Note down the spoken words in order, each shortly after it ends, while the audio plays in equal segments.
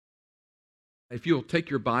If you'll take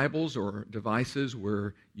your Bibles or devices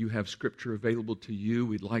where you have Scripture available to you,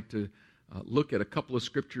 we'd like to look at a couple of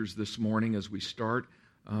Scriptures this morning as we start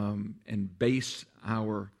and base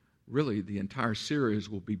the entire series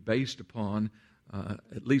will be based upon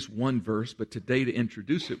at least one verse, but today to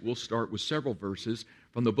introduce it, we'll start with several verses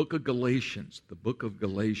from the book of Galatians. The book of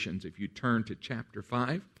Galatians, if you turn to chapter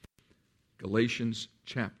 5, Galatians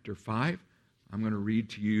chapter 5, I'm going to read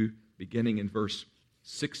to you beginning in verse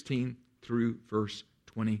 16 through verse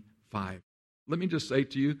 25. Let me just say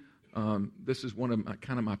to you, this is one of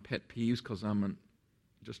my pet peeves because I'm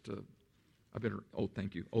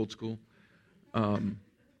old school.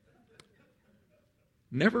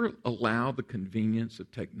 Never allow the convenience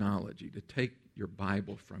of technology to take your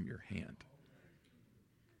Bible from your hand.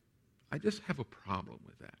 I just have a problem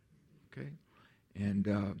with that, okay?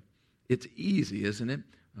 And it's easy, isn't it?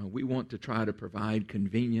 We want to try to provide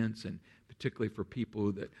convenience, and particularly for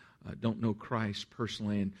people that don't know Christ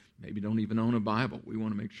personally and maybe don't even own a Bible. We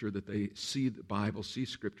want to make sure that they see the Bible, see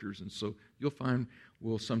Scriptures, and so you'll find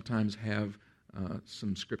we'll sometimes have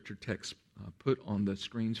some Scripture text put on the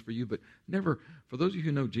screens for you, but never, for those of you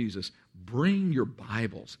who know Jesus, bring your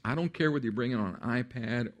Bibles. I don't care whether you bring it on an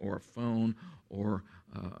iPad or a phone or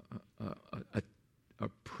a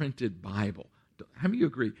printed Bible. How many of you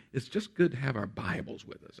agree? It's just good to have our Bibles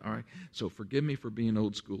with us, all right? So forgive me for being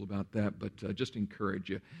old school about that, but just encourage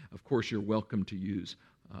you. Of course, you're welcome to use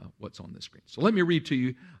what's on the screen. So let me read to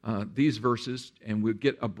you these verses, and we'll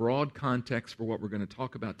get a broad context for what we're going to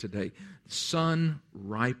talk about today.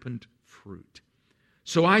 Sun-ripened fruit.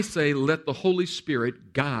 So I say, let the Holy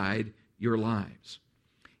Spirit guide your lives.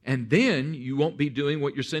 And then you won't be doing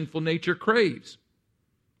what your sinful nature craves.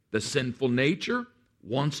 The sinful nature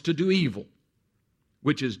wants to do evil,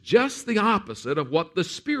 which is just the opposite of what the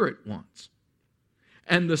Spirit wants.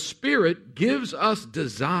 And the Spirit gives us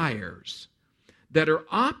desires that are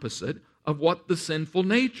opposite of what the sinful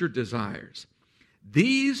nature desires.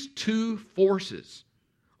 These two forces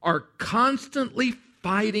are constantly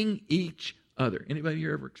fighting each other. Anybody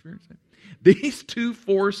here ever experienced that? These two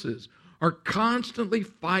forces are constantly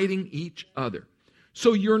fighting each other.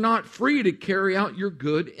 So you're not free to carry out your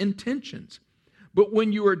good intentions. But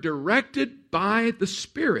when you are directed by the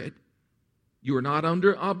Spirit, you are not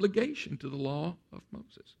under obligation to the law of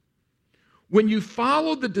Moses. When you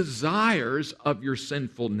follow the desires of your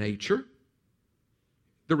sinful nature,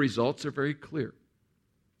 the results are very clear.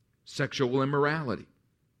 Sexual immorality,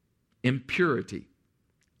 impurity,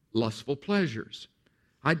 lustful pleasures,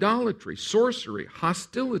 idolatry, sorcery,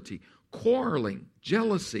 hostility, quarreling,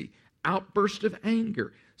 jealousy, outburst of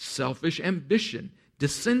anger, selfish ambition,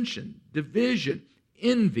 dissension, division,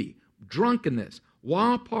 envy, drunkenness,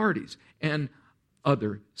 wild parties, and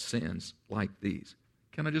other sins like these.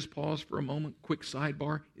 Can I just pause for a moment? Quick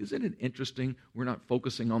sidebar. Isn't it interesting we're not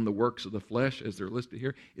focusing on the works of the flesh as they're listed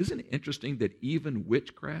here? Isn't it interesting that even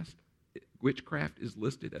witchcraft is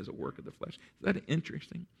listed as a work of the flesh? Is that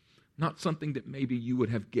interesting? Not something that maybe you would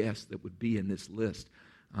have guessed that would be in this list,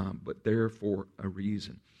 but there for a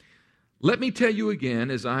reason. Let me tell you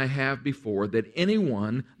again, as I have before, that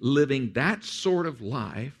anyone living that sort of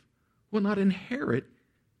life will not inherit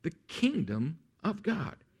the kingdom of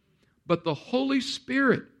God. But the Holy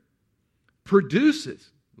Spirit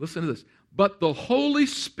produces, listen to this, but the Holy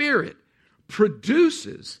Spirit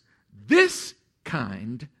produces this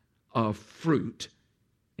kind of fruit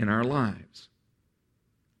in our lives: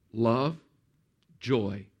 love,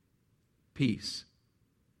 joy, peace,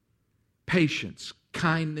 patience,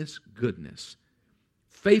 kindness, goodness,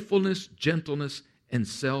 faithfulness, gentleness, and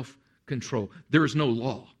self-control. There is no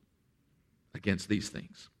law against these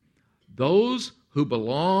things. Those who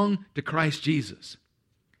belong to Christ Jesus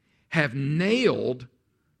have nailed,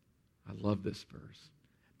 I love this verse,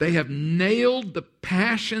 they have nailed the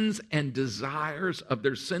passions and desires of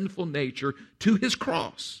their sinful nature to His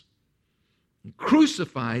cross and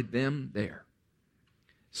crucified them there.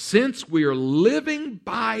 Since we are living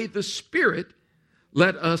by the Spirit,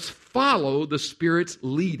 let us follow the Spirit's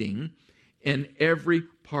leading in every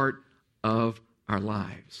part of our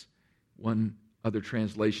lives. One other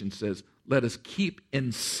translation says, let us keep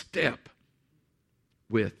in step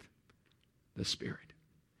with the Spirit.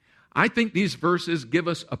 I think these verses give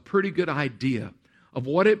us a pretty good idea of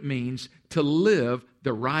what it means to live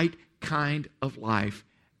the right kind of life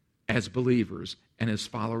as believers and as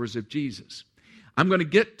followers of Jesus. I'm going to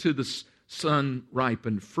get to the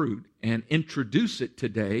sun-ripened fruit and introduce it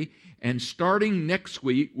today, and starting next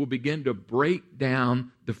week, we'll begin to break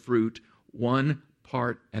down the fruit one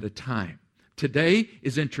part at a time. Today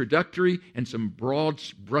is introductory and some broad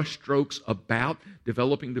brushstrokes about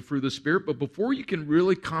developing the fruit of the Spirit. But before you can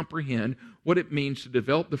really comprehend what it means to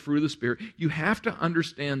develop the fruit of the Spirit, you have to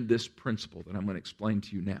understand this principle that I'm going to explain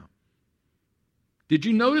to you now. Did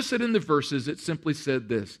you notice that in the verses it simply said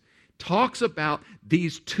this? Talks about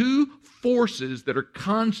these two forces that are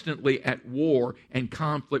constantly at war and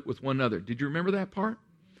conflict with one another. Did you remember that part?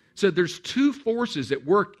 So there's two forces at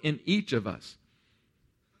work in each of us.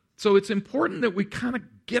 So it's important that we kind of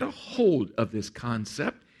get a hold of this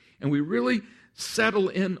concept and we really settle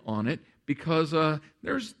in on it, because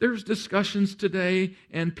there's discussions today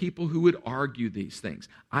and people who would argue these things.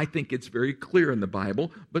 I think it's very clear in the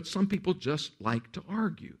Bible, but some people just like to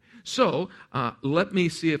argue. So let me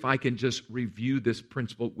see if I can just review this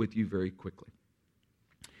principle with you very quickly.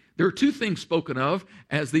 There are two things spoken of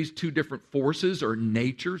as these two different forces or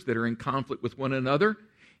natures that are in conflict with one another.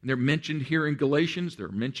 And they're mentioned here in Galatians. They're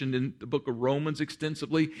mentioned in the book of Romans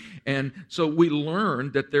extensively. And so we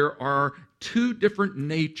learn that there are two different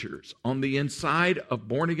natures on the inside of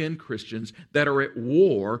born-again Christians that are at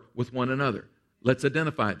war with one another. Let's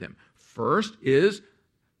identify them. First is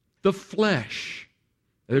the flesh.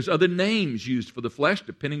 There's other names used for the flesh,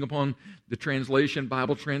 depending upon the translation,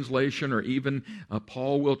 Bible translation, or even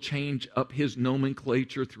Paul will change up his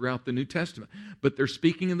nomenclature throughout the New Testament. But they're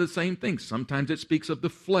speaking of the same thing. Sometimes it speaks of the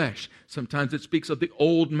flesh. Sometimes it speaks of the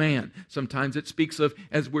old man. Sometimes it speaks of,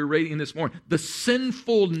 as we're reading this morning, the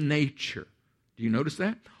sinful nature. Do you notice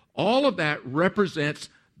that? All of that represents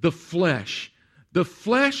the flesh. The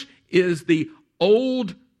flesh is the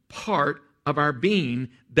old part of our being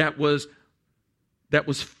that was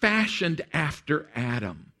fashioned after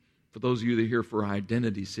Adam. For those of you that are here for our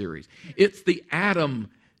identity series, it's the Adam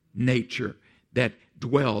nature that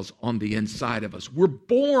dwells on the inside of us. We're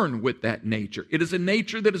born with that nature. It is a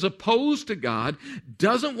nature that is opposed to God,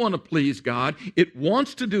 doesn't want to please God. It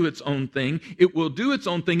wants to do its own thing. It will do its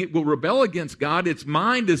own thing. It will rebel against God. Its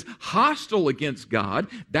mind is hostile against God.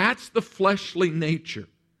 That's the fleshly nature.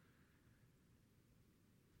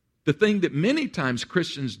 The thing that many times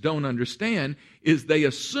Christians don't understand is they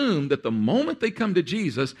assume that the moment they come to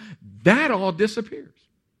Jesus, that all disappears.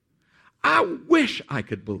 I wish I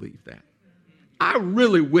could believe that. I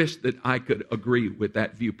really wish that I could agree with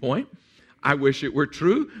that viewpoint. I wish it were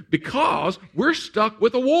true, because we're stuck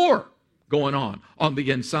with a war going on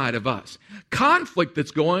the inside of us. Conflict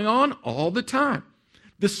that's going on all the time.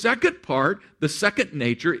 The second part, the second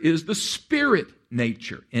nature, is the spirit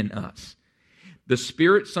nature in us. The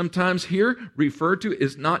Spirit, sometimes here referred to,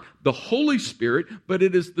 is not the Holy Spirit, but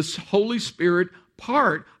it is the Holy Spirit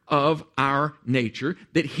part of our nature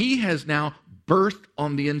that He has now birthed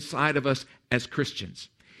on the inside of us as Christians.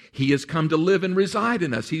 He has come to live and reside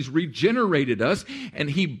in us. He's regenerated us, and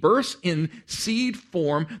He bursts in seed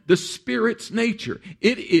form the Spirit's nature.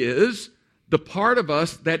 It is the part of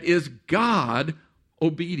us that is God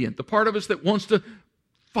obedient, the part of us that wants to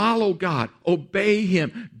follow God, obey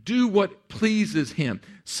Him, do what pleases Him.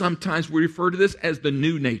 Sometimes we refer to this as the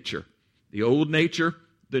new nature. The old nature,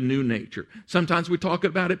 the new nature. Sometimes we talk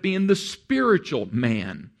about it being the spiritual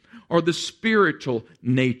man or the spiritual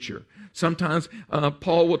nature. Sometimes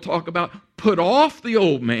Paul will talk about put off the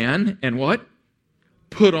old man and what?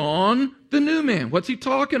 Put on the new man. What's he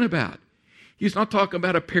talking about? He's not talking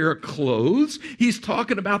about a pair of clothes. He's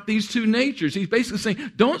talking about these two natures. He's basically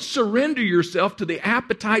saying, don't surrender yourself to the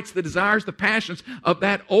appetites, the desires, the passions of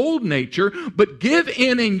that old nature, but give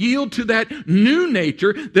in and yield to that new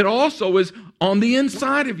nature that also is on the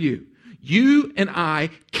inside of you. You and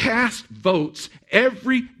I cast votes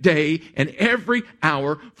every day and every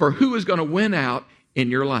hour for who is going to win out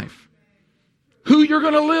in your life, who you're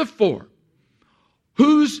going to live for,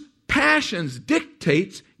 whose passions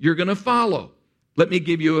dictates you're going to follow. Let me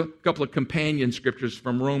give you a couple of companion scriptures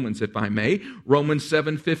from Romans, if I may. Romans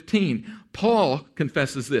 7:15. Paul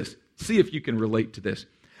confesses this. See if you can relate to this.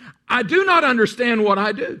 I do not understand what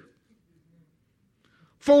I do.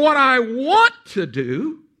 For what I want to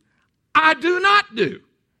do, I do not do.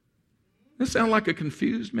 Does that sound like a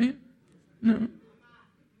confused man? No.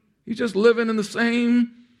 He's just living in the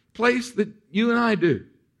same place that you and I do.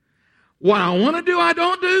 What I want to do, I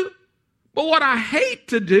don't do. But what I hate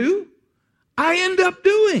to do, I end up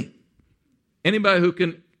doing. Anybody who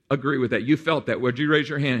can agree with that? You felt that. Would you raise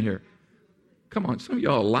your hand here? Come on, some of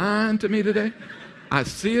y'all are lying to me today. I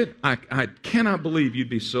see it. I cannot believe you'd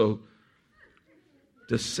be so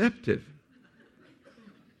deceptive.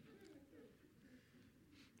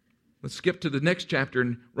 Let's skip to the next chapter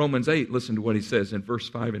in Romans 8. Listen to what he says in verse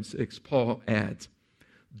 5 and 6. Paul adds,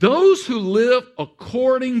 those who live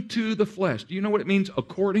according to the flesh. Do you know what it means,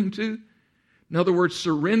 according to? In other words,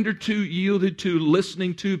 surrendered to, yielded to,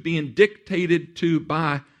 listening to, being dictated to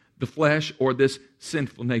by the flesh or this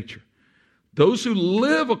sinful nature. Those who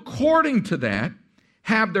live according to that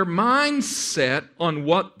have their minds set on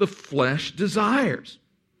what the flesh desires.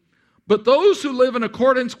 But those who live in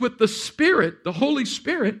accordance with the Spirit, the Holy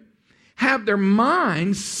Spirit, have their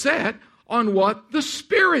minds set on what the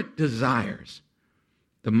Spirit desires.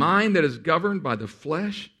 The mind that is governed by the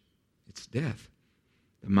flesh, it's death.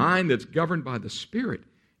 The mind that's governed by the Spirit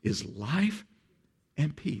is life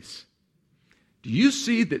and peace. Do you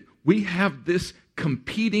see that we have this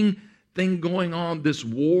competing thing going on, this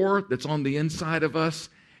war that's on the inside of us?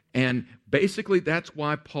 And basically that's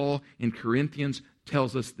why Paul in Corinthians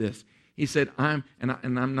tells us this. He said, I'm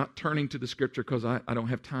not turning to the Scripture because I don't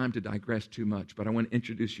have time to digress too much, but I want to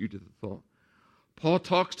introduce you to the thought. Paul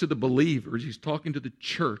talks to the believers. He's talking to the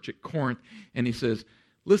church at Corinth, and he says,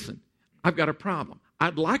 listen, I've got a problem.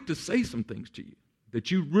 I'd like to say some things to you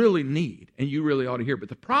that you really need and you really ought to hear. But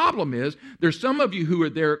the problem is there's some of you who are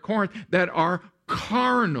there at Corinth that are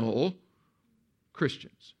carnal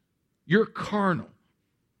Christians. You're carnal.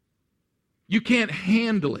 You can't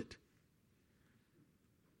handle it.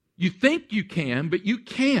 You think you can, but you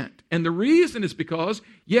can't. And the reason is because,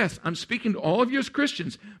 yes, I'm speaking to all of you as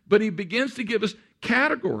Christians, but he begins to give us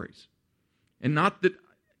categories. And not that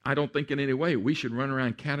I don't think in any way we should run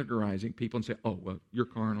around categorizing people and say, oh, well, you're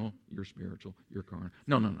carnal, you're spiritual, you're carnal.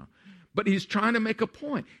 No. But he's trying to make a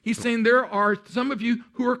point. He's saying there are some of you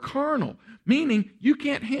who are carnal, meaning you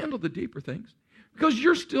can't handle the deeper things because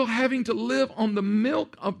you're still having to live on the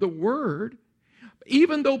milk of the Word,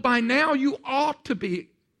 even though by now you ought to be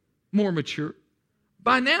more mature.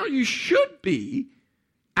 By now you should be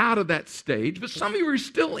out of that stage, but some of you are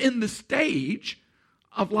still in the stage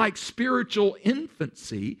of like spiritual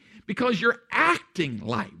infancy because you're acting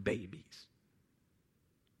like babies.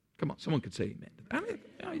 Come on, someone could say amen to that.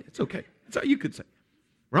 I mean, it's okay. That's how you could say,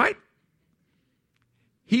 right?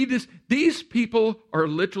 These people are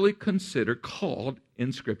literally called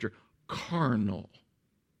in Scripture carnal.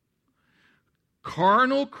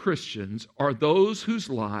 Carnal Christians are those whose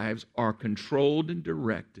lives are controlled and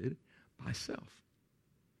directed by self,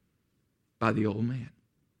 by the old man,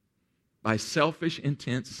 by selfish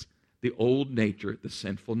intents, the old nature, the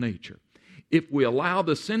sinful nature. If we allow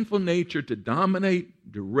the sinful nature to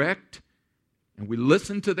dominate, direct, and we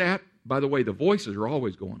listen to that, by the way, the voices are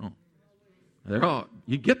always going on.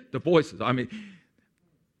 You get the voices. I mean,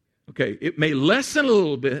 okay, it may lessen a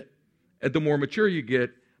little bit the more mature you get,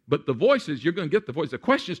 but the voices, you're going to get the voice. The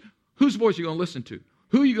question is, whose voice are you going to listen to?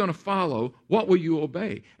 Who are you going to follow? What will you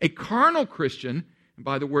obey? A carnal Christian, and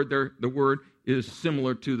by the word there, the word is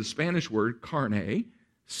similar to the Spanish word carne,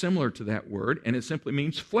 similar to that word, and it simply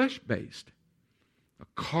means flesh-based. A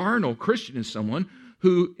carnal Christian is someone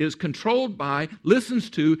who is controlled by, listens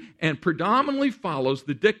to, and predominantly follows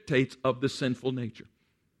the dictates of the sinful nature.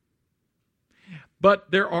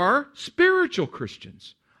 But there are spiritual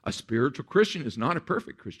Christians. A spiritual Christian is not a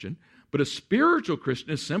perfect Christian, but a spiritual Christian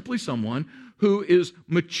is simply someone who is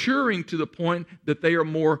maturing to the point that they are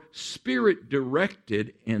more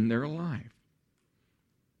Spirit-directed in their life.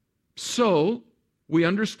 So, we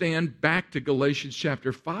understand back to Galatians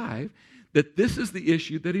chapter 5 that this is the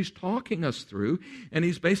issue that he's talking us through, and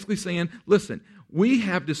he's basically saying, listen, we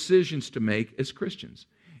have decisions to make as Christians,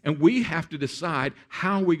 and we have to decide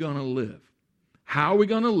how we're going to live. How are we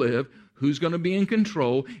going to live? Who's going to be in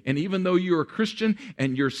control? And even though you're a Christian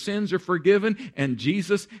and your sins are forgiven and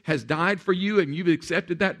Jesus has died for you and you've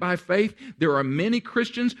accepted that by faith, there are many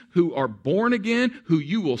Christians who are born again who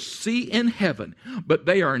you will see in heaven, but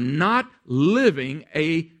they are not living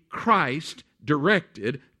a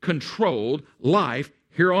Christ-directed, controlled life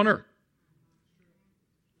here on earth.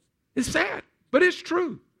 It's sad, but it's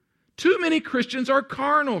true. Too many Christians are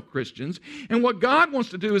carnal Christians, and what God wants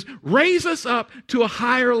to do is raise us up to a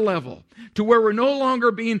higher level, to where we're no longer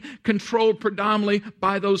being controlled predominantly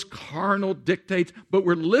by those carnal dictates, but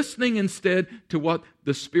we're listening instead to what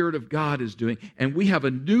the Spirit of God is doing. And we have a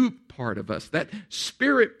new part of us, that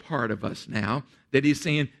Spirit part of us now, that He's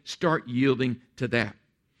saying, start yielding to that.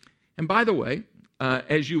 And by the way,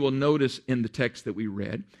 as you will notice in the text that we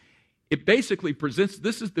read, it basically presents,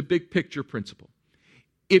 this is the big picture principle.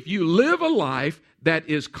 If you live a life that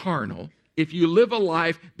is carnal, if you live a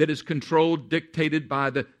life that is controlled, dictated by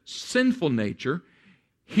the sinful nature,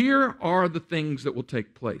 here are the things that will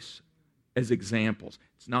take place as examples.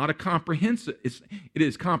 It's not a comprehensive, it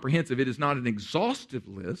is comprehensive, it is not an exhaustive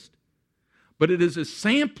list, but it is a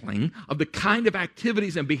sampling of the kind of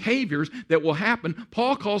activities and behaviors that will happen.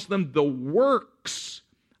 Paul calls them the works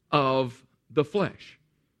of the flesh.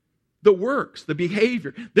 the works, the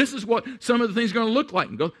behavior. This is what some of the things are going to look like.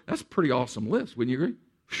 And go, that's a pretty awesome list, wouldn't you agree?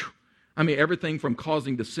 Whew. I mean, everything from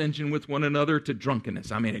causing dissension with one another to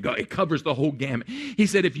drunkenness. I mean, it covers the whole gamut. He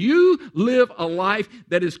said, if you live a life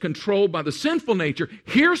that is controlled by the sinful nature,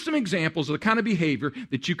 here's some examples of the kind of behavior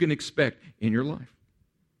that you can expect in your life.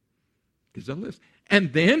 Gives a list.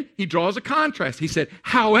 And then he draws a contrast. He said,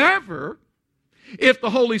 however, if the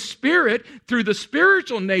Holy Spirit, through the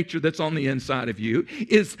spiritual nature that's on the inside of you,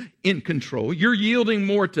 is in control, you're yielding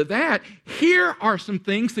more to that, here are some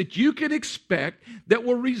things that you could expect that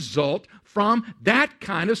will result from that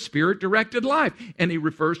kind of Spirit-directed life. And he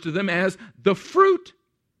refers to them as the fruit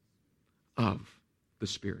of the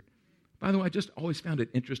Spirit. By the way, I just always found it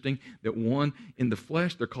interesting that one, in the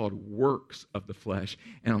flesh, they're called works of the flesh,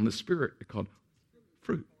 and on the Spirit, they're called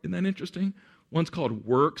fruit. Isn't that interesting? One's called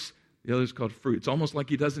works, the other's called fruit. It's almost like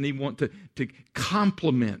he doesn't even want to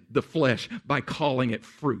compliment the flesh by calling it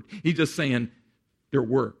fruit. He's just saying they're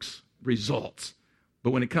works, results. But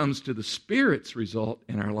when it comes to the Spirit's result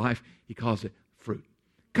in our life, he calls it fruit.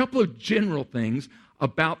 A couple of general things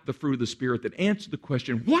about the fruit of the Spirit that answer the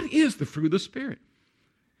question, what is the fruit of the Spirit?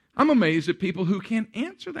 I'm amazed at people who can't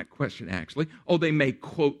answer that question, actually. Oh, they may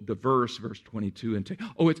quote the verse 22, and say,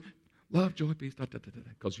 oh, it's love, joy, peace,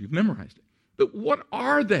 because you've memorized it. But what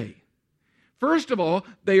are they? First of all,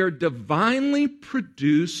 they are divinely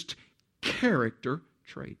produced character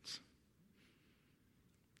traits.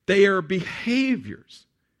 They are behaviors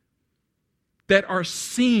that are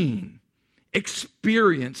seen,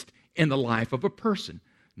 experienced in the life of a person.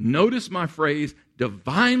 Notice my phrase,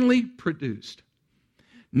 divinely produced.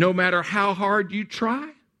 No matter how hard you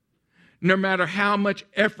try, no matter how much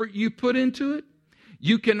effort you put into it,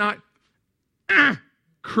 you cannot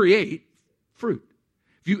create fruit.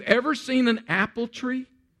 Have you ever seen an apple tree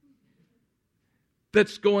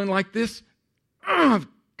that's going like this? Oh, I've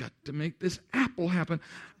got to make this apple happen.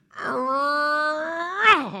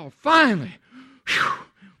 Oh, finally, whew,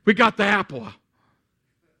 we got the apple.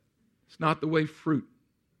 It's not the way fruit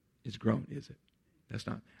is grown, is it? That's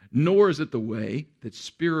not. Nor is it the way that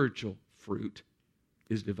spiritual fruit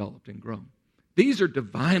is developed and grown. These are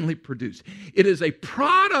divinely produced. It is a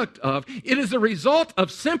product of, it is a result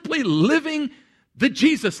of simply living the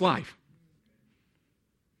Jesus life.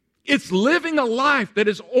 It's living a life that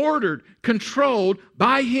is ordered, controlled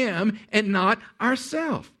by Him and not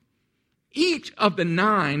ourselves. Each of the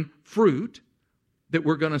 9 fruit that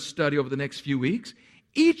we're going to study over the next few weeks,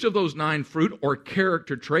 each of those 9 fruit or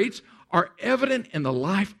character traits are evident in the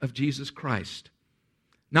life of Jesus Christ.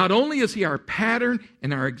 Not only is He our pattern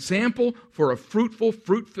and our example for a fruitful,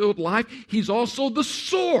 fruit-filled life, He's also the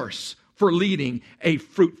source for leading a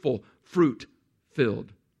fruitful,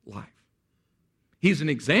 fruit-filled life. He's an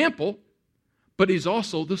example, but He's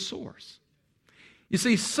also the source. You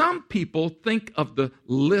see, some people think of the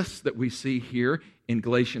list that we see here in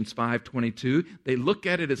Galatians 5:22. They look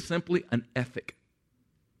at it as simply an ethic,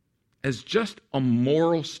 as just a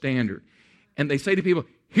moral standard. And they say to people,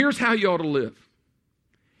 here's how you ought to live.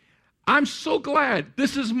 I'm so glad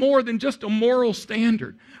this is more than just a moral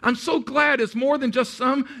standard. I'm so glad it's more than just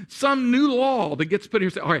some new law that gets put here.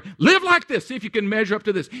 Say, all right, live like this. See if you can measure up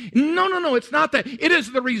to this. No, it's not that. It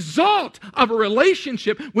is the result of a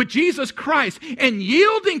relationship with Jesus Christ and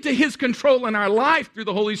yielding to His control in our life through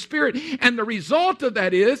the Holy Spirit. And the result of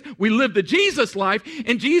that is we live the Jesus life,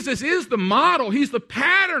 and Jesus is the model. He's the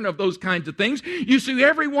pattern of those kinds of things. You see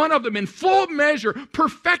every one of them in full measure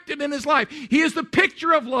perfected in His life. He is the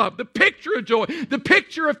picture of love, the picture of joy, the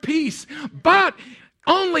picture of peace. But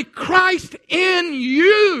only Christ in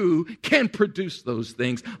you can produce those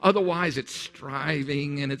things. Otherwise, it's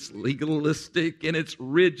striving and it's legalistic and it's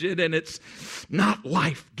rigid and it's not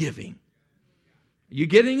life-giving. Are you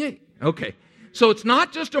getting it? Okay. So it's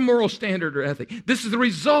not just a moral standard or ethic. This is the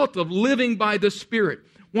result of living by the Spirit.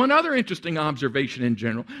 One other interesting observation in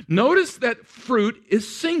general. Notice that fruit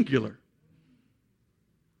is singular.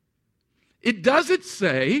 It doesn't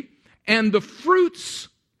say, and the fruits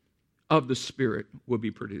of the Spirit will be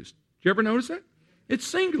produced. Did you ever notice that? It's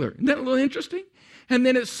singular. Isn't that a little interesting? And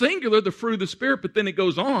then it's singular, the fruit of the Spirit, but then it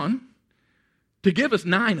goes on to give us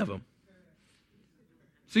 9 of them.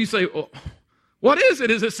 So you say, well, what is it?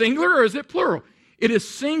 Is it singular or is it plural? It is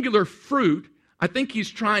singular fruit. I think he's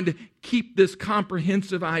trying to keep this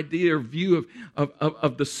comprehensive idea or view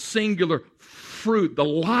of the singular fruit, the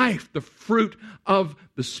life, the fruit of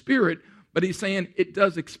the Spirit. But he's saying it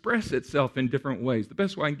does express itself in different ways. The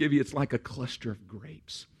best way I can give you, it's like a cluster of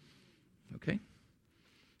grapes. Okay?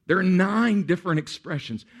 There are 9 different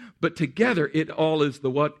expressions, but together it all is the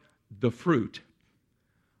what? The fruit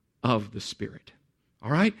of the Spirit.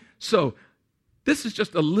 All right? So this is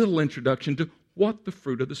just a little introduction to what the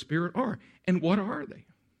fruit of the Spirit are. And what are they?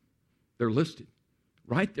 They're listed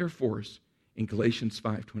right there for us in Galatians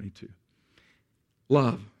 5:22.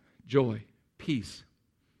 Love, joy, peace,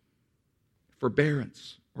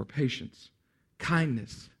 forbearance or patience,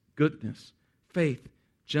 kindness, goodness, faith,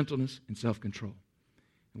 gentleness, and self-control.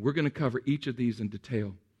 And we're going to cover each of these in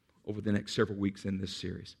detail over the next several weeks in this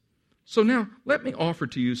series. So now, let me offer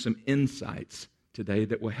to you some insights today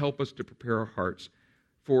that will help us to prepare our hearts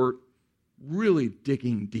for really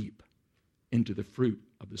digging deep into the fruit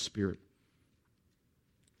of the Spirit.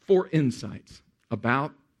 4 insights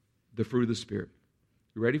about the fruit of the Spirit.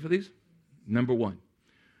 You ready for these? Number 1,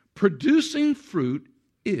 producing fruit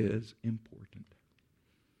is important.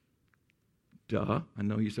 Duh. I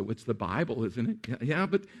know you said, well, it's the Bible, isn't it? Yeah,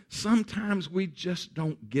 but sometimes we just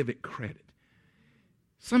don't give it credit.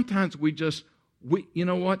 Sometimes you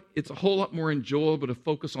know what? It's a whole lot more enjoyable to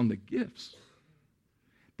focus on the gifts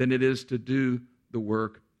than it is to do the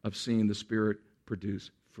work of seeing the Spirit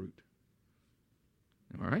produce fruit.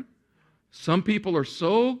 All right? Some people are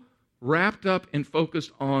so wrapped up and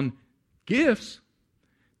focused on gifts,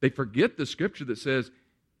 they forget the scripture that says,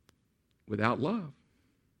 without love,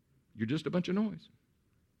 you're just a bunch of noise.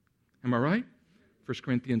 Am I right? 1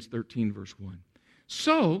 Corinthians 13, verse 1.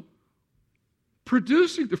 So,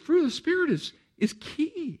 producing the fruit of the Spirit is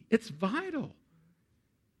key. It's vital.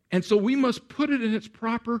 And so we must put it in its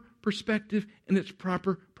proper perspective and its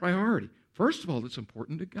proper priority. First of all, it's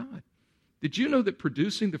important to God. Did you know that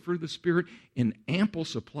producing the fruit of the Spirit in ample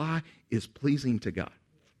supply is pleasing to God?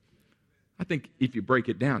 I think if you break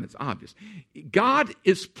it down, it's obvious. God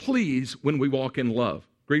is pleased when we walk in love.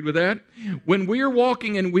 Agreed with that? When we are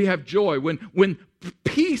walking and we have joy, when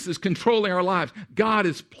peace is controlling our lives, God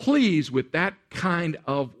is pleased with that kind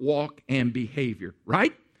of walk and behavior,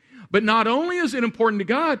 right? But not only is it important to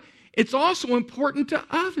God, it's also important to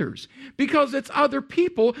others because it's other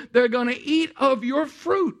people that are going to eat of your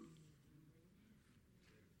fruit.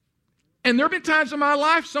 And there have been times in my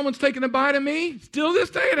life someone's taken a bite of me. Still this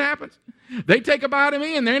day it happens. They take a bite of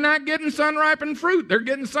me and they're not getting sun-ripened fruit. They're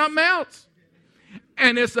getting something else.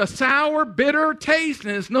 And it's a sour, bitter taste,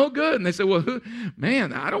 and it's no good. And they say, well,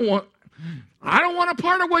 man, I don't want a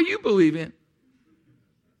part of what you believe in.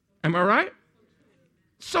 Am I right?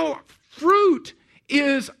 So fruit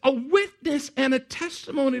is a witness and a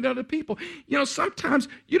testimony to other people. You know, sometimes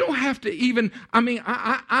you don't have to even,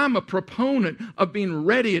 I'm a proponent of being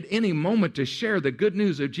ready at any moment to share the good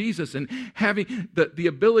news of Jesus and having the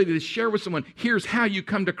ability to share with someone, here's how you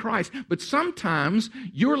come to Christ. But sometimes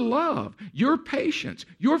your love, your patience,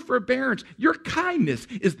 your forbearance, your kindness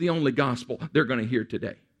is the only gospel they're going to hear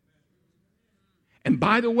today. And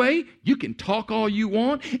by the way, you can talk all you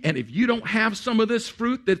want, and if you don't have some of this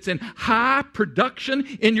fruit that's in high production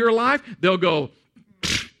in your life, they'll go,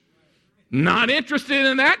 not interested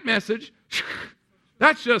in that message.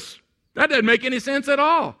 That doesn't make any sense at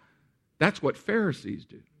all. That's what Pharisees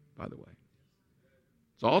do, by the way.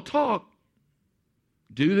 It's all talk.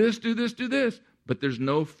 Do this, do this, do this, but there's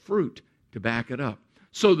no fruit to back it up.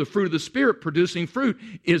 So the fruit of the Spirit, producing fruit,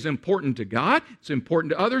 is important to God. It's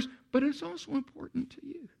important to others, but it's also important to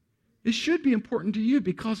you. It should be important to you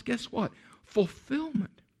because guess what?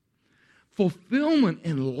 Fulfillment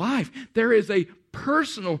in life. There is a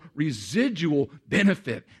personal residual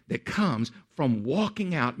benefit that comes from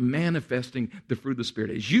walking out, manifesting the fruit of the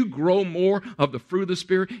Spirit. As you grow more of the fruit of the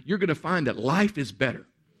Spirit, you're going to find that life is better.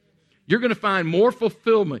 You're going to find more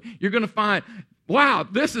fulfillment. You're going to find, wow,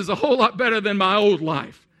 this is a whole lot better than my old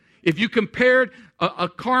life. If you compared a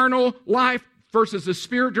carnal life versus a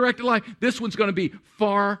Spirit-directed life, this one's going to be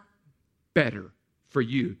far better for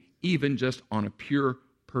you, even just on a pure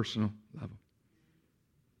personal level.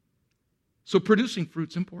 So producing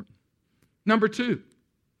fruit's important. Number 2,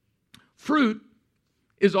 fruit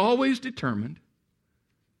is always determined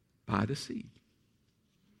by the seed.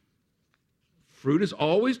 Fruit is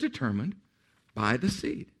always determined by the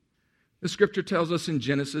seed. The scripture tells us in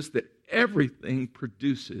Genesis that everything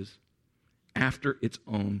produces after its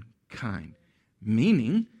own kind.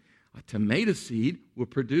 Meaning, a tomato seed will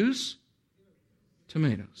produce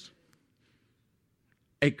tomatoes.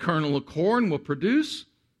 A kernel of corn will produce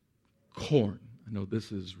corn. I know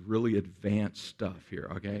this is really advanced stuff here,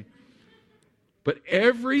 okay? But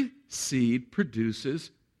every seed produces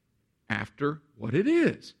after what it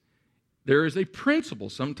is. There is a principle.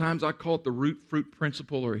 Sometimes I call it the root fruit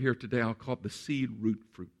principle, or here today I'll call it the seed root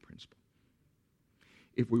fruit principle.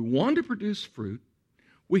 If we want to produce fruit,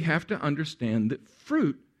 we have to understand that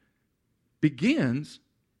fruit begins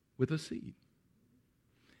with a seed.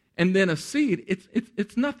 And then a seed,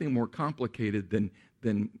 it's nothing more complicated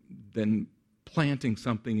than planting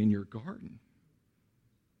something in your garden.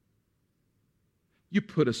 You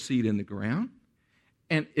put a seed in the ground,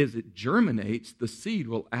 and as it germinates, the seed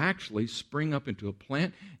will actually spring up into a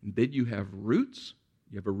plant, and then you have roots.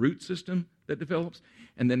 You have a root system that develops,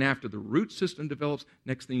 and then after the root system develops,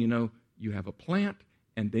 next thing you know, you have a plant,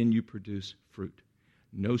 and then you produce fruit.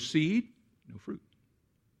 No seed, no fruit.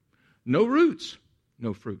 No roots,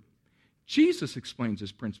 no fruit. Jesus explains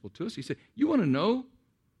this principle to us. He said, you want to know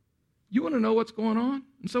what's going on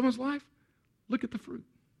in someone's life? Look at the fruit.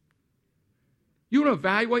 You want to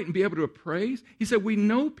evaluate and be able to appraise? He said, we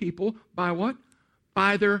know people by what?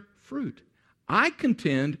 By their fruit. I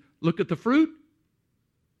contend, look at the fruit,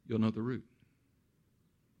 you'll know the root.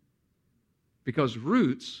 Because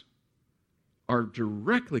roots are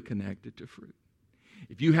directly connected to fruit.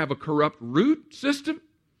 If you have a corrupt root system,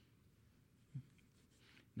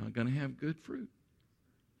 you're not going to have good fruit.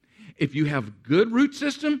 If you have a good root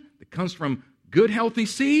system that comes from good, healthy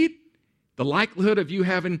seed, the likelihood of you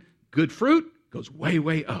having good fruit goes way,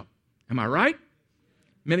 way up. Am I right?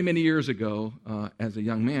 Many, many years ago, as a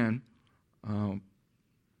young man,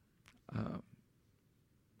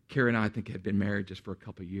 Carrie and I think had been married just for a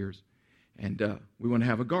couple of years, and we wanted to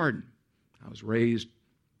have a garden. I was raised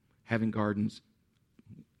having gardens.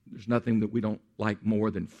 There's nothing that we don't like more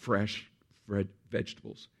than fresh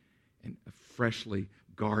vegetables and freshly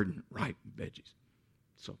garden ripe veggies.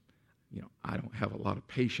 So, I don't have a lot of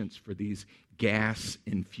patience for these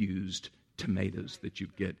gas-infused tomatoes that you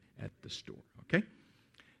get at the store, okay?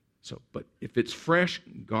 So, but if it's fresh,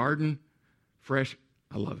 garden, fresh,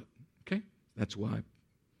 I love it, okay? That's why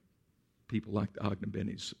people like the Ogden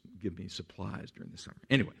Bennies give me supplies during the summer.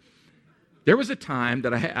 Anyway, there was a time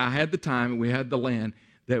that I had the time, and we had the land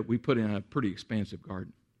that we put in a pretty expansive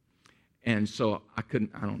garden. And so I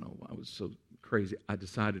don't know, I was so crazy, I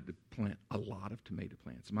decided to plant a lot of tomato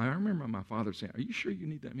plants. I remember my father saying, are you sure you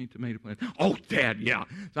need that many tomato plants? Oh, Dad, yeah.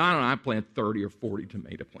 So I planted 30 or 40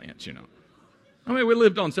 tomato plants, I mean, we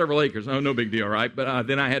lived on several acres, no big deal, right? But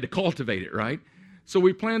then I had to cultivate it, right? So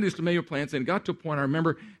we planted these tomato plants, and it got to a point, I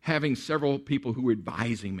remember having several people who were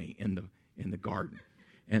advising me in the garden.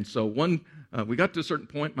 And so we got to a certain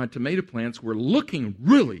point, my tomato plants were looking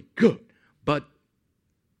really good, but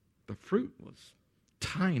the fruit was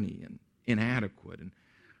tiny and inadequate. And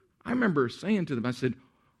I remember saying to them, I said,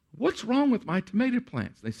 what's wrong with my tomato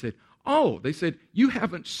plants? They said, you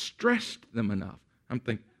haven't stressed them enough. I'm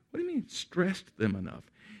thinking, what do you mean stressed them enough?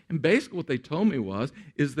 And basically what they told me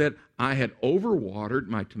is that I had overwatered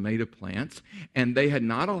my tomato plants, and they had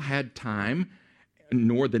not all had time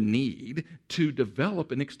nor the need to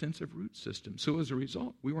develop an extensive root system. So as a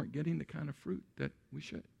result, we weren't getting the kind of fruit that we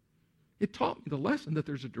should. It taught me the lesson that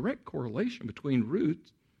there's a direct correlation between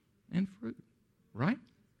roots and fruit, right?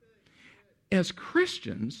 As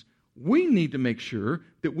Christians, we need to make sure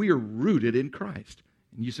that we are rooted in Christ.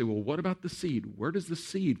 And you say, well, what about the seed? Where does the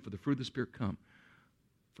seed for the fruit of the Spirit come?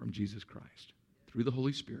 From Jesus Christ, through the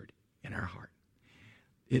Holy Spirit in our heart.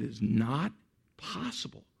 It is not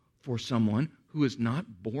possible for someone who is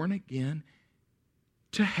not born again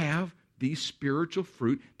to have these spiritual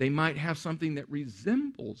fruit. They might have something that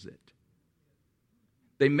resembles it.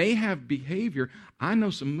 They may have behavior. I know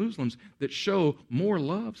some Muslims that show more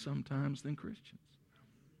love sometimes than Christians.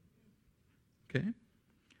 Okay?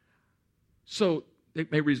 So they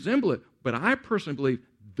may resemble it, but I personally believe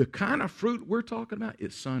the kind of fruit we're talking about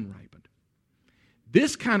is sun-ripened.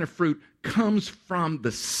 This kind of fruit comes from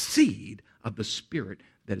the seed of the Spirit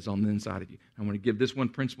that is on the inside of you. I want to give this one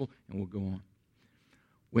principle, and we'll go on.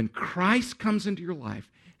 When Christ comes into your life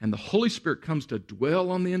and the Holy Spirit comes to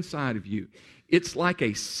dwell on the inside of you, it's like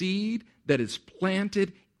a seed that is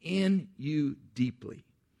planted in you deeply.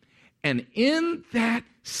 And in that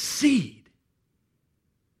seed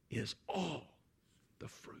is all the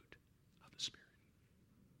fruit of the Spirit.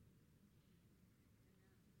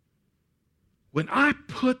 When I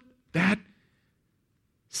put that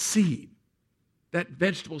seed, that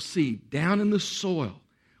vegetable seed, down in the soil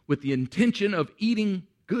with the intention of eating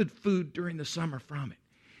good food during the summer from it,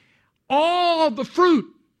 all the fruit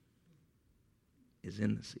is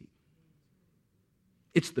in the seed.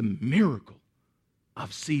 It's the miracle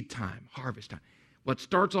of seed time, harvest time. What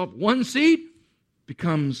starts off one seed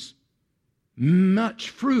becomes much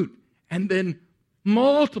fruit, and then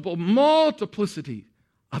multiplicity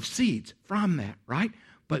of seeds from that, right?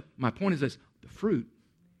 But my point is this, the fruit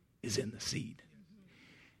is in the seed.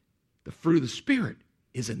 The fruit of the Spirit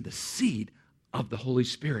is in the seed of the Holy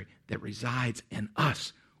Spirit that resides in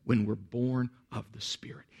us when we're born of the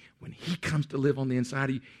Spirit. When He comes to live on the inside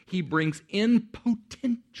of you, He brings in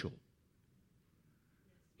potential.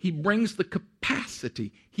 He brings the capacity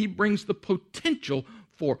capacity. He brings the potential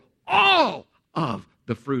for all of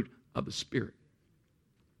the fruit of the Spirit.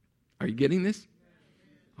 Are you getting this?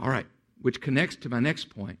 All right, which connects to my next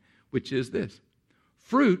point, which is this.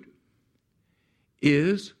 Fruit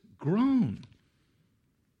is grown.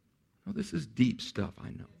 Now, this is deep stuff, I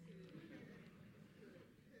know.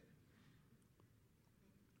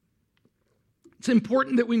 It's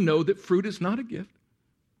important that we know that fruit is not a gift.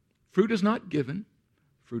 Fruit is not given.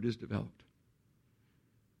 Fruit is developed.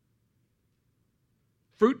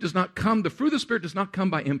 The fruit of the Spirit does not come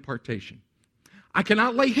by impartation. I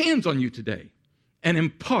cannot lay hands on you today and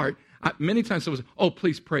impart. Many times someone says, oh,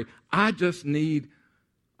 please pray. I just need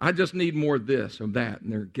more of this or that,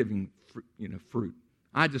 and they're giving fruit.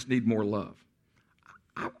 I just need more love.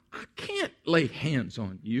 I can't lay hands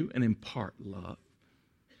on you and impart love.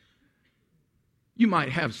 You might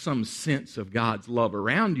have some sense of God's love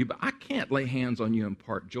around you, but I can't lay hands on you and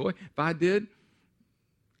impart joy. If I did,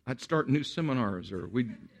 I'd start new seminars, or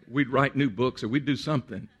we'd write new books, or we'd do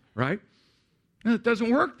something, right? No, it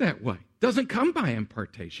doesn't work that way. It doesn't come by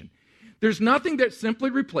impartation. There's nothing that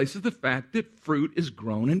simply replaces the fact that fruit is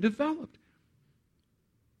grown and developed.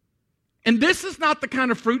 And this is not the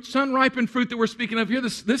kind of fruit, sun-ripened fruit that we're speaking of here.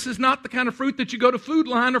 This is not the kind of fruit that you go to Food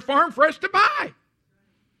Line or Farm Fresh to buy.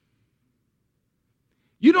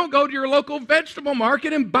 You don't go to your local vegetable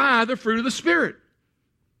market and buy the fruit of the Spirit.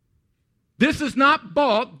 This is not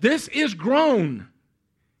bought. This is grown.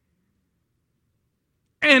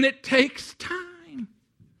 And it takes time.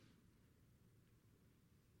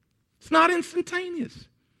 It's not instantaneous.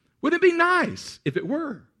 Wouldn't it be nice if it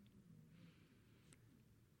were?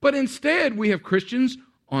 But instead, we have Christians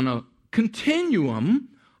on a continuum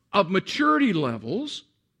of maturity levels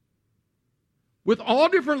with all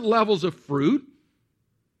different levels of fruit.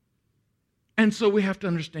 And so we have to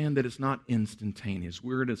understand that it's not instantaneous.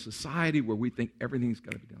 We're in a society where we think everything's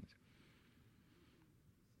got to be done.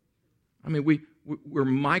 I mean, we're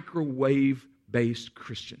microwave-based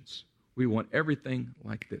Christians. We want everything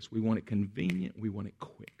like this. We want it convenient. We want it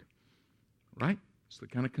quick. Right? It's the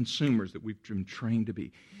kind of consumers that we've been trained to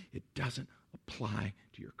be. It doesn't apply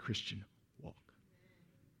to your Christian walk.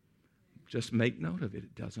 Just make note of it.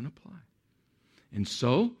 It doesn't apply. And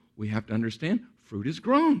so we have to understand fruit is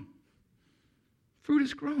grown. Fruit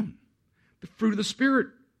is grown. The fruit of the Spirit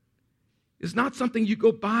is not something you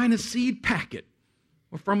go buy in a seed packet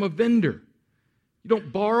or from a vendor. You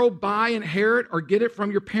don't borrow, buy, inherit, or get it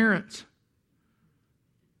from your parents.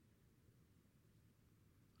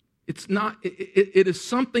 It's not. It is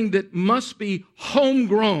something that must be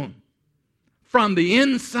homegrown from the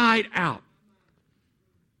inside out.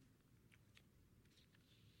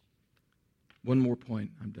 One more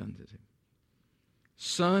point. I'm done today.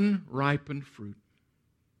 Sun-ripened fruit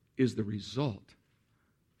is the result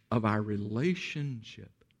of our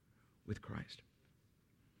relationship with Christ.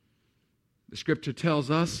 The Scripture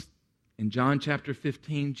tells us in John chapter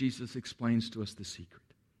 15, Jesus explains to us the secret.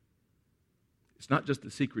 It's not just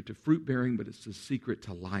the secret to fruit bearing, but it's the secret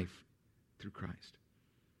to life through Christ.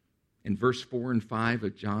 In verse 4 and 5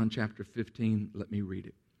 of John chapter 15, let me read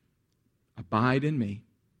it. Abide in me,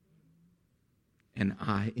 and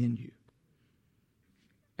I in you.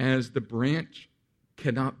 As the branch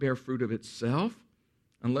cannot bear fruit of itself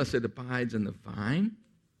unless it abides in the vine.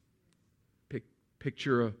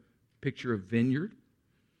 Picture a vineyard.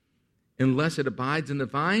 Unless it abides in the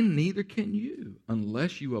vine, neither can you,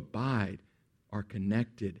 unless you abide, are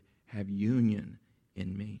connected, have union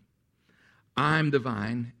in me. I'm the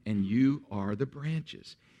vine, and you are the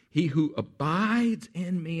branches. He who abides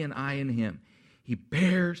in me and I in him, he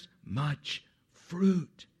bears much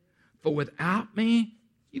fruit. For without me,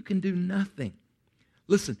 you can do nothing.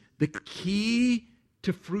 Listen, the key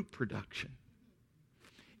to fruit production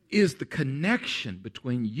is the connection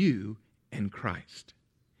between you and Christ.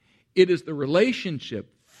 It is the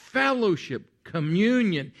relationship, fellowship,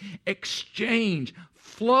 communion, exchange,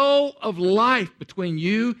 flow of life between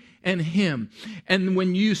you and him. And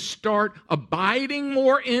when you start abiding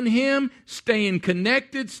more in him, staying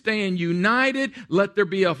connected, staying united, let there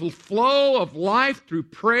be a flow of life through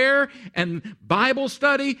prayer and Bible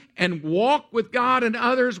study and walk with God and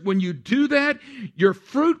others. When you do that, your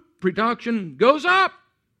fruit production goes up.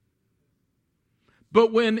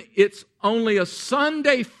 But when it's only a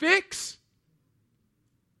Sunday fix,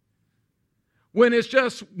 when it's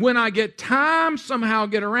just when I get time, somehow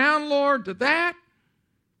get around, Lord, to that,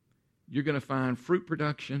 you're going to find fruit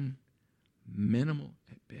production minimal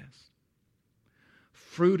at best.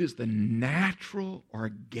 Fruit is the natural,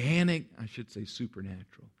 organic, I should say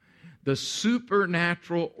supernatural, the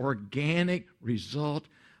supernatural, organic result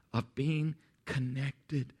of being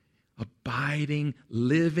connected, Abiding,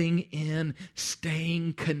 living in,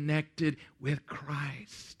 staying connected with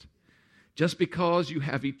Christ. Just because you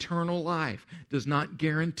have eternal life does not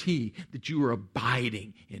guarantee that you are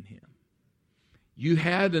abiding in Him. You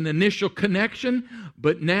had an initial connection,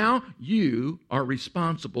 but now you are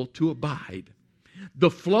responsible to abide.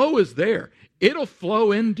 The flow is there. It'll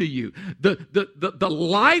flow into you. The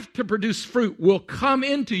life to produce fruit will come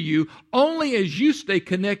into you only as you stay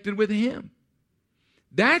connected with Him.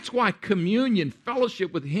 That's why communion,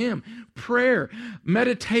 fellowship with Him, prayer,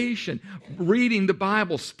 meditation, reading the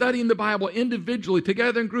Bible, studying the Bible individually,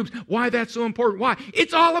 together in groups, why that's so important. Why?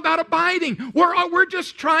 It's all about abiding. We're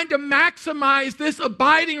just trying to maximize this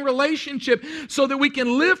abiding relationship so that we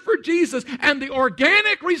can live for Jesus, and the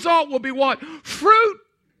organic result will be what? Fruit.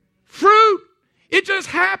 Fruit. It just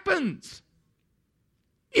happens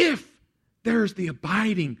if there's the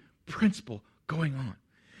abiding principle going on.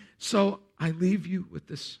 So I leave you with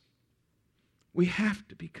this. We have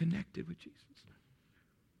to be connected with Jesus.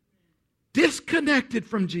 Disconnected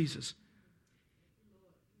from Jesus,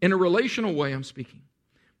 in a relational way I'm speaking,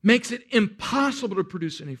 makes it impossible to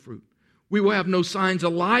produce any fruit. We will have no signs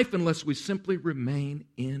of life unless we simply remain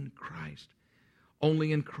in Christ.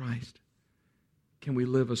 Only in Christ can we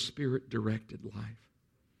live a Spirit-directed life.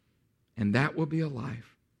 And that will be a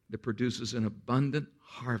life that produces an abundant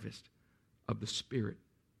harvest of the Spirit,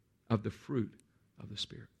 of the fruit of the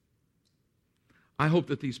Spirit. I hope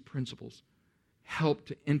that these principles help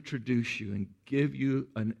to introduce you and give you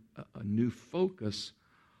a new focus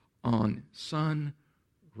on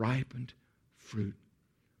sun-ripened fruit.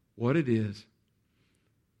 What it is,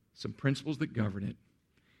 some principles that govern it,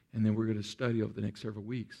 and then we're going to study over the next several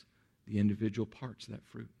weeks the individual parts of that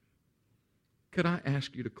fruit. Could I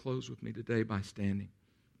ask you to close with me today by standing?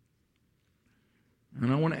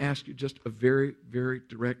 And I want to ask you just a very, very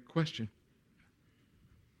direct question.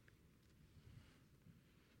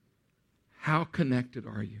 How connected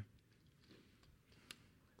are you?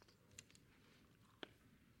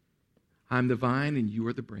 I'm the vine and you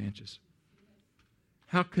are the branches.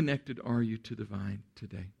 How connected are you to the vine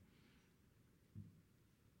today?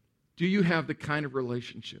 Do you have the kind of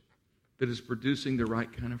relationship that is producing the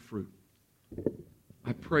right kind of fruit?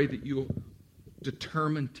 I pray that you'll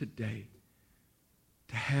determine today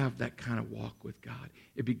to have that kind of walk with God.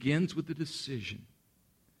 It begins with the decision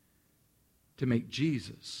to make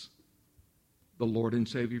Jesus the Lord and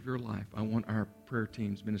Savior of your life. I want our prayer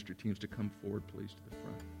teams, ministry teams to come forward, please, to the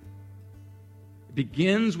front. It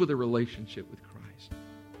begins with a relationship with Christ.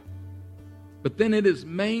 But then it is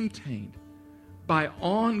maintained by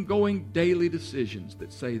ongoing daily decisions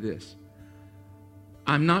that say this: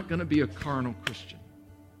 I'm not going to be a carnal Christian.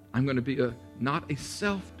 I'm going to be not a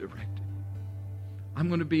self-directed. I'm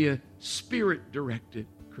going to be a Spirit-directed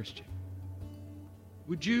Christian.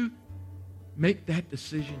 Would you make that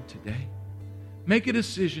decision today? Make a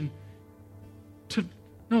decision to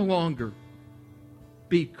no longer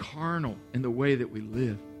be carnal in the way that we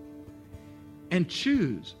live. And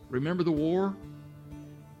choose. Remember the war?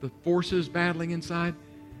 The forces battling inside?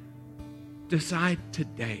 Decide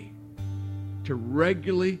today to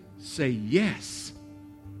regularly say yes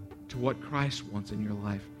to what Christ wants in your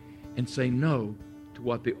life and say no to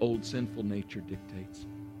what the old sinful nature dictates.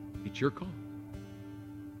 It's your call.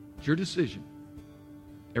 It's your decision.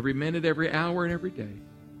 Every minute, every hour, and every day,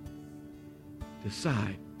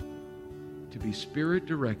 decide to be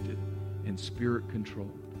Spirit-directed and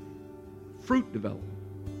Spirit-controlled. Fruit development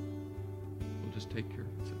will just take care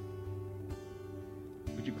of itself.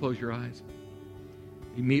 Would you close your eyes?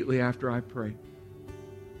 Immediately after I pray,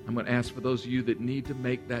 I'm going to ask for those of you that need to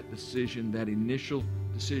make that decision, that initial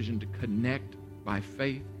decision to connect by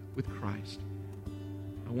faith with Christ.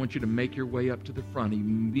 I want you to make your way up to the front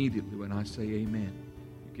immediately when I say amen.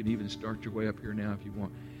 You can even start your way up here now if you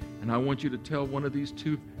want. And I want you to tell one of these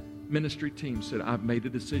two ministry teams that I've made a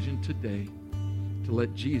decision today to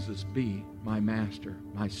let Jesus be my master,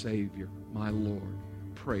 my Savior, my Lord.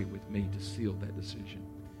 Pray with me to seal that decision.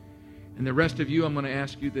 And the rest of you, I'm going to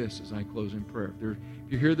ask you this as I close in prayer. If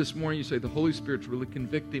you're here this morning, you say, the Holy Spirit's really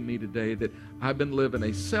convicting me today that I've been living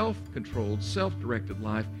a self-controlled, self-directed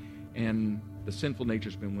life, and the sinful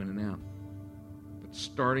nature's been winning out. But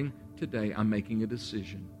starting today, I'm making a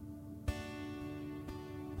decision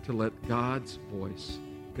to let God's voice,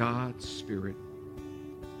 God's Spirit,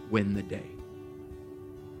 win the day.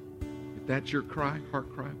 If that's your cry,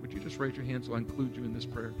 heart cry, would you just raise your hand so I include you in this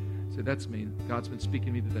prayer? Say, that's me. God's been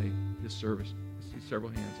speaking to me today, this service. I see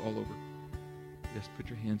several hands all over. Yes, put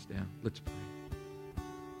your hands down. Let's pray.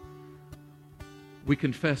 We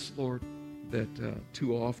confess, Lord, that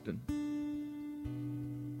too often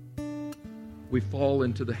we fall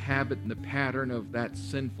into the habit and the pattern of that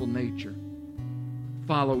sinful nature,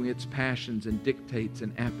 following its passions and dictates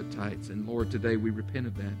and appetites. And Lord, today we repent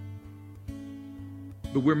of that.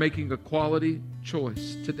 But we're making a quality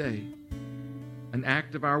choice today, an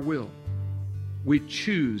act of our will. We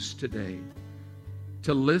choose today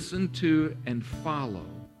to listen to and follow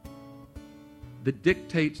the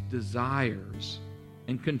dictates, desires,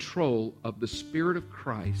 and control of the Spirit of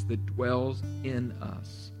Christ that dwells in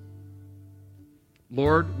us.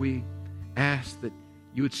 Lord, we ask that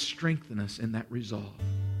you would strengthen us in that resolve.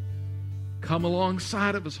 Come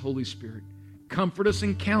alongside of us, Holy Spirit. Comfort us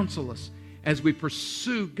and counsel us as we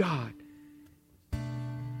pursue God.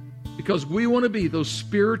 Because we want to be those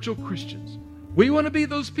spiritual Christians. We want to be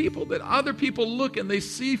those people that other people look and they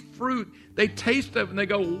see fruit, they taste of it, and they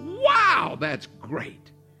go, wow, that's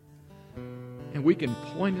great. And we can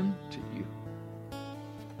point them to you.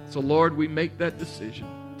 So, Lord, we make that decision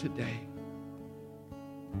today.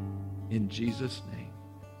 In Jesus' name,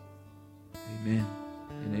 amen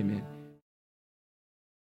and amen.